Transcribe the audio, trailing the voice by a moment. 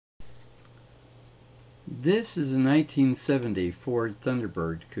This is a 1970 Ford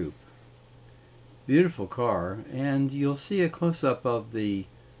Thunderbird Coupe. Beautiful car, and you'll see a close-up of the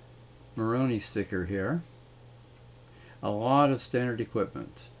Moroni sticker here. A lot of standard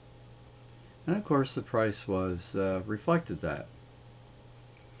equipment. And of course the price was reflected that.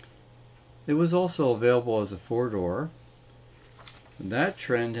 It was also available as a four-door. That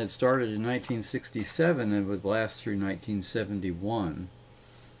trend had started in 1967 and would last through 1971.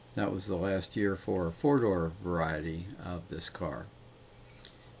 That was the last year for a four-door variety of this car.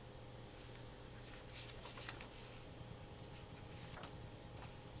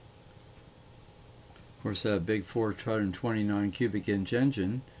 Of course, a big 429 cubic inch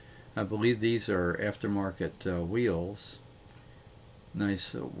engine. I believe these are aftermarket wheels.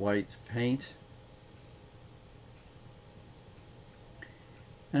 Nice white paint.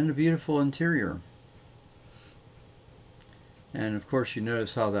 And a beautiful interior. And of course you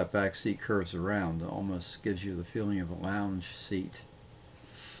notice how that back seat curves around. It almost gives you the feeling of a lounge seat.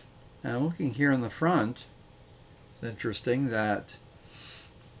 Now looking here in the front, it's interesting that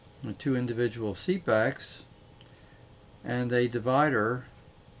the two individual seat backs and a divider,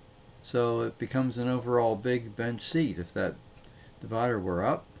 so it becomes an overall big bench seat if that divider were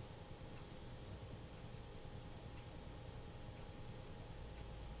up.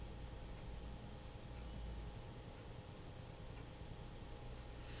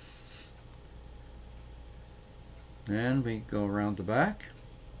 And we go around the back.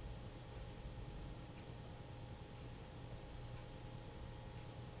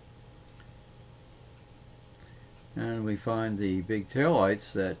 And we find the big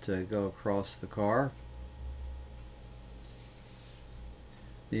taillights that go across the car.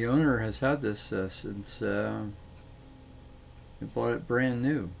 The owner has had this since he bought it brand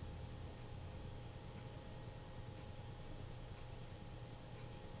new.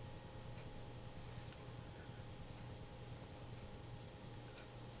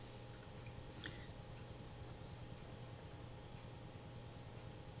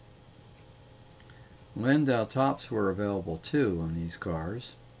 Landau tops were available too on these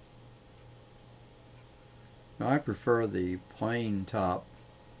cars. I prefer the plain top.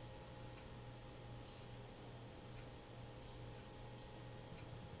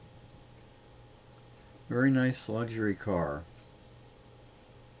 Very nice luxury car.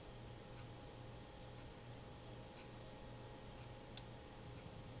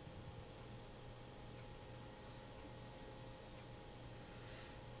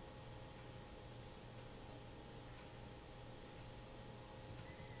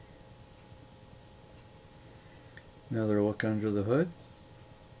 Another look under the hood.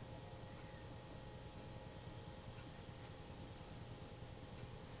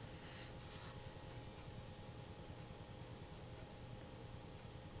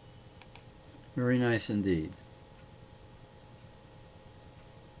 Very nice indeed.